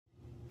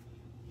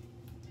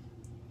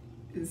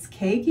It's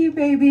cakey,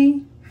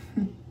 baby.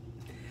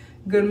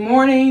 Good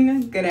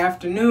morning, good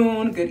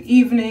afternoon, good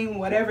evening,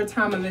 whatever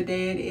time of the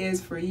day it is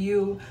for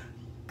you,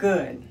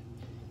 good.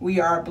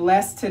 We are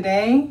blessed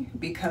today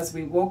because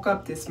we woke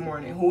up this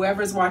morning.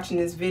 Whoever's watching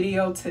this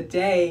video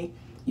today,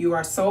 you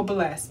are so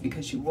blessed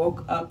because you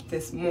woke up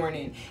this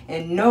morning.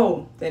 And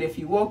know that if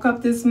you woke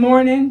up this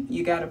morning,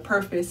 you got a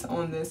purpose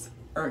on this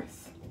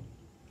earth.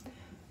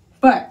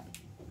 But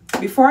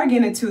before I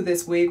get into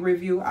this wig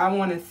review, I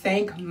want to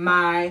thank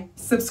my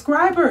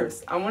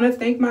subscribers.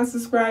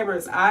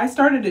 I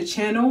started a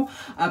channel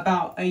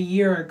about a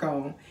year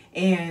ago,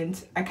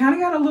 and I kind of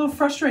got a little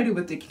frustrated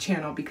with the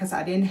channel because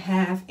I didn't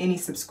have any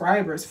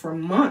subscribers for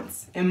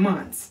months and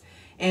months.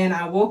 And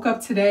I woke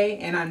up today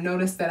and I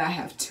noticed that I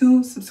have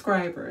 2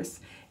 subscribers,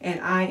 and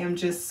I am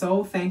just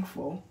so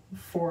thankful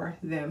for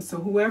them.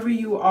 So whoever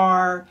you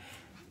are,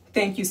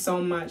 thank you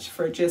so much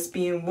for just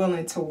being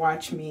willing to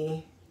watch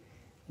me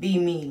be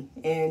me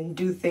and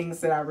do things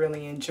that I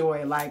really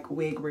enjoy, like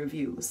wig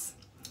reviews.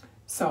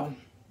 So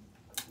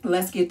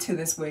let's get to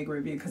this wig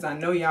review because I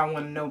know y'all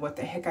want to know what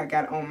the heck I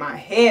got on my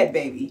head,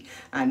 baby.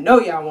 I know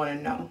y'all want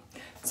to know.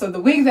 So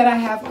the wig that I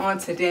have on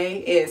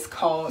today is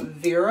called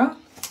Vera,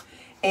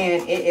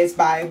 and it is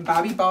by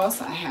Bobbi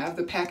Boss. I have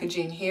the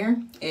packaging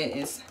here. It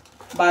is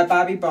by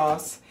Bobbi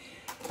Boss.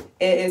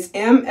 It is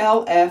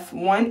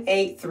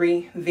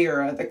MLF183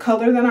 Vera. The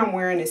color that I'm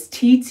wearing is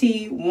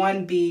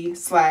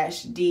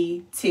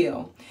TT1B/D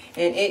teal.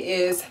 And it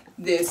is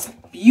this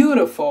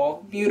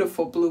beautiful,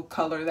 beautiful blue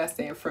color. That's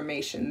the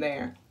information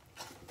there.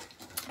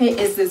 It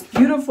is this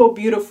beautiful,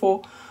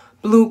 beautiful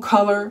blue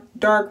color,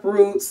 dark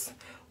roots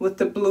with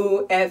the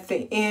blue at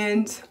the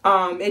end.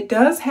 It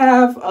does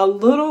have a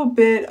little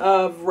bit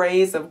of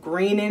rays of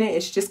green in it.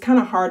 It's just kind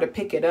of hard to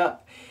pick it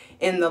up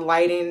in the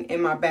lighting in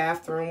my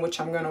bathroom,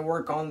 which I'm going to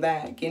work on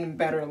that, getting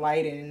better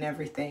lighting and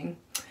everything.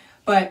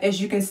 But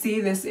as you can see,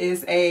 this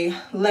is a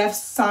left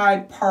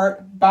side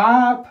part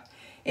bob.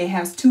 It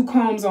has 2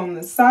 combs on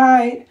the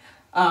side,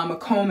 a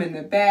comb in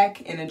the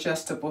back, and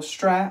adjustable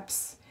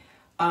straps.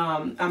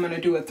 I'm going to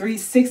do a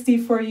 360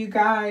 for you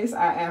guys.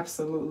 I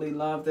absolutely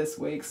love this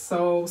wig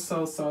so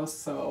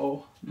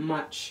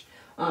much.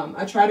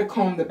 I try to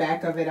comb the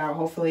back of it out.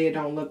 Hopefully it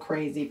don't look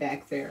crazy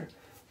back there.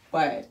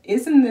 But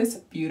isn't this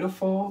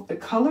beautiful? The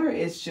color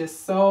is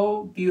just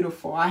so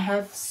beautiful. I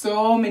have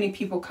so many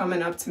people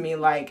coming up to me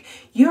like,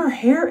 your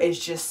hair is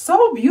just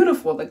so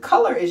beautiful. The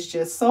color is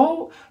just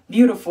so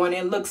beautiful and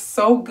it looks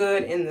so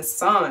good in the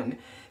sun.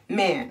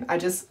 Man, I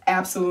just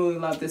absolutely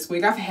love this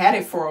wig. I've had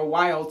it for a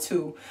while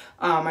too.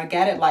 I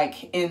got it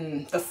like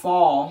in the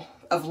fall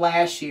of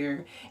last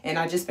year, and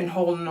I just been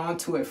holding on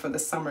to it for the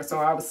summer. So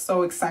I was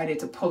so excited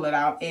to pull it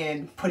out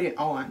and put it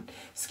on.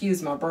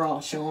 Excuse my bra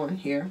showing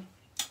here.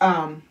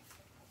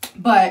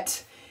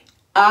 But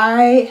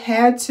I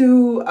had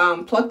to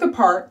pluck the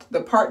part. The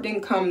part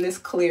didn't come this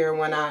clear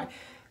when I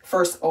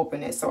first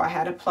opened it, so I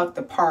had to pluck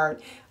the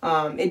part.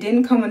 It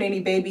didn't come with any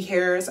baby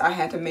hairs. I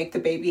had to make the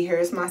baby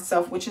hairs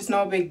myself, which is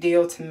no big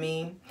deal to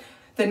me.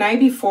 The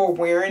night before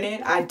wearing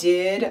it, I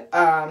did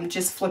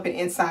just flip it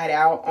inside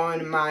out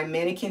on my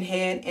mannequin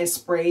head and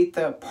sprayed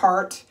the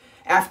part.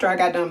 After I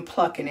got done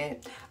plucking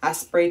it, I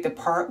sprayed the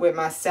part with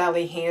my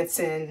Sally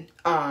Hansen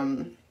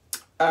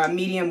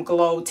medium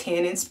glow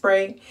tanning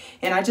spray,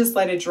 and I just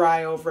let it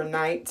dry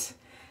overnight.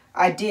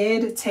 I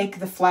did take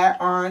the flat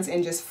irons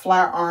and just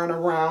flat iron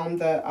around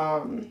the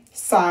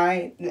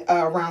side,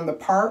 around the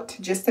part,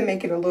 just to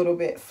make it a little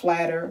bit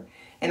flatter.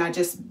 And I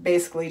just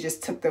basically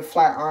just took the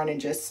flat iron and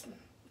just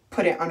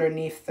put it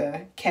underneath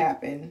the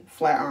cap and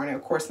flat iron it.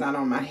 Of course not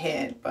on my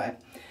head,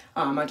 but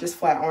I just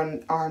flat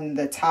iron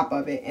the top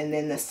of it and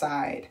then the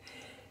side.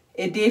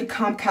 It did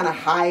come kind of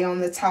high on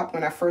the top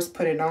when I first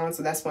put it on,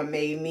 so that's what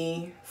made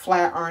me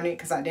flat iron it,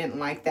 because I didn't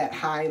like that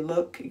high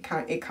look.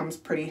 It comes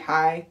pretty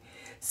high,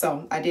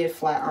 so I did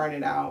flat iron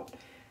it out.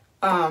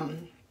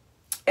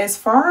 As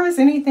far as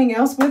anything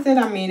else with it,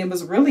 I mean, it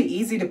was really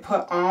easy to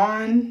put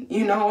on.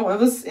 You know, it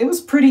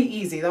was pretty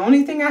easy. The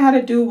only thing I had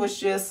to do was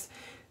just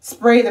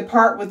spray the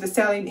part with the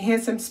Sally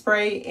Hansen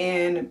spray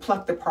and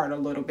pluck the part a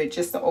little bit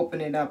just to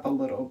open it up a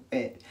little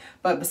bit.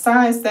 But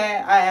besides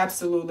that, I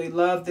absolutely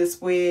love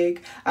this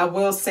wig. I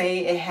will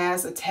say it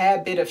has a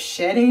tad bit of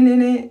shedding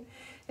in it.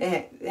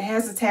 It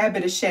has a tad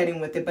bit of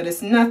shedding with it, but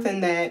it's nothing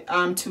that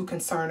I'm too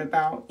concerned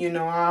about. You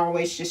know, I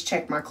always just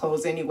check my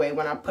clothes anyway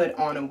when I put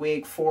on a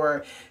wig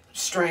for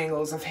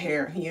strangles of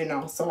hair, you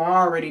know, so I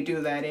already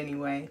do that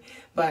anyway.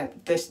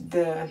 But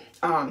the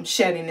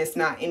shedding is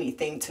not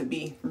anything to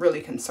be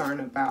really concerned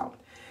about.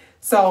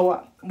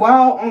 So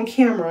while on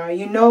camera,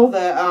 you know,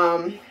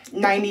 the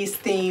 90s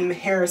theme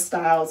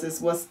hairstyles is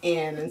what's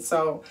in, and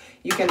so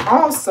you can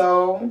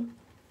also,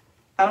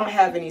 I don't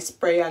have any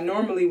spray. I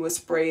normally would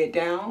spray it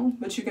down,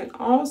 but you can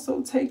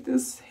also take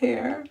this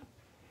hair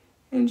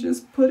and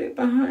just put it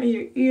behind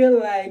your ear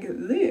like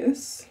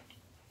this.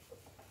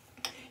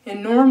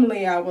 And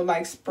normally I would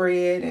like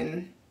spray it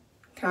and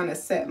kind of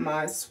set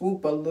my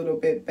swoop a little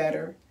bit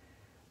better.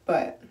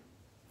 But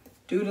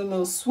do the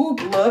little swoop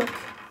look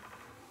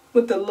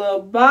with the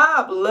little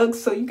bob look.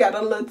 So you got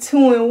a little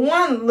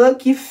 2-in-1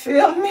 look, you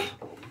feel me?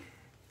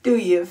 Do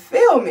you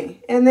feel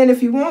me? And then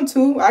if you want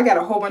to, I got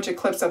a whole bunch of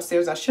clips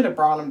upstairs. I should have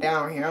brought them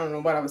down here. I don't know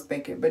what I was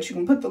thinking. But you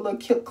can put the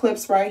little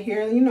clips right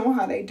here. You know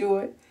how they do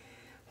it.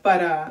 But,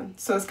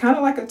 so it's kind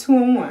of like a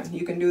 2-in-1.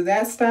 You can do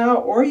that style,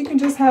 or you can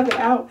just have it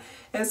out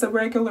as a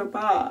regular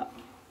bob.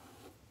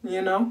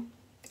 You know?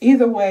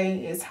 Either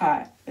way, it's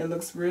hot. It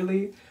looks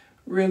really,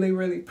 really,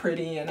 really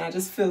pretty. And I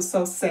just feel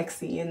so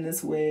sexy in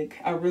this wig.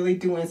 I really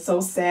do, and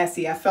so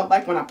sassy. I felt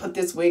like when I put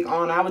this wig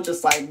on, I was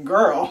just like,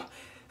 girl,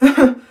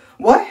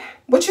 what?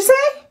 What you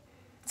say?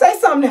 Say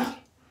something else.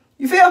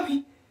 You feel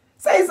me?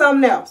 Say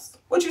something else.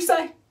 What you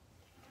say?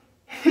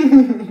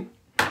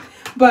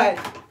 But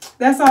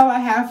that's all I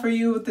have for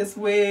you with this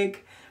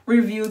wig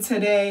review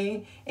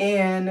today.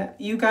 And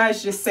you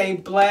guys just stay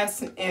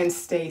blessed and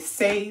stay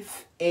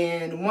safe.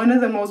 And one of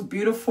the most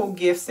beautiful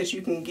gifts that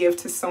you can give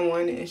to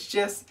someone is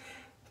just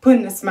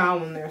putting a smile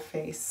on their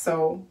face.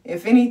 So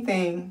if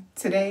anything,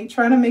 today,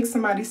 try to make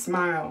somebody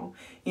smile.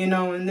 You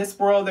know, in this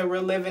world that we're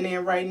living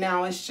in right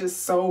now, it's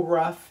just so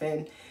rough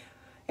and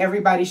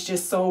everybody's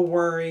just so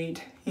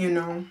worried, you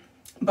know.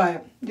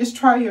 But just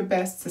try your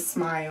best to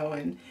smile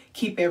and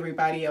keep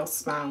everybody else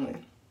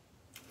smiling.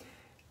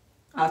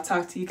 I'll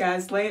talk to you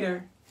guys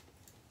later.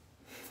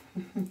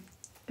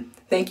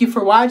 Thank you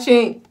for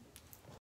watching.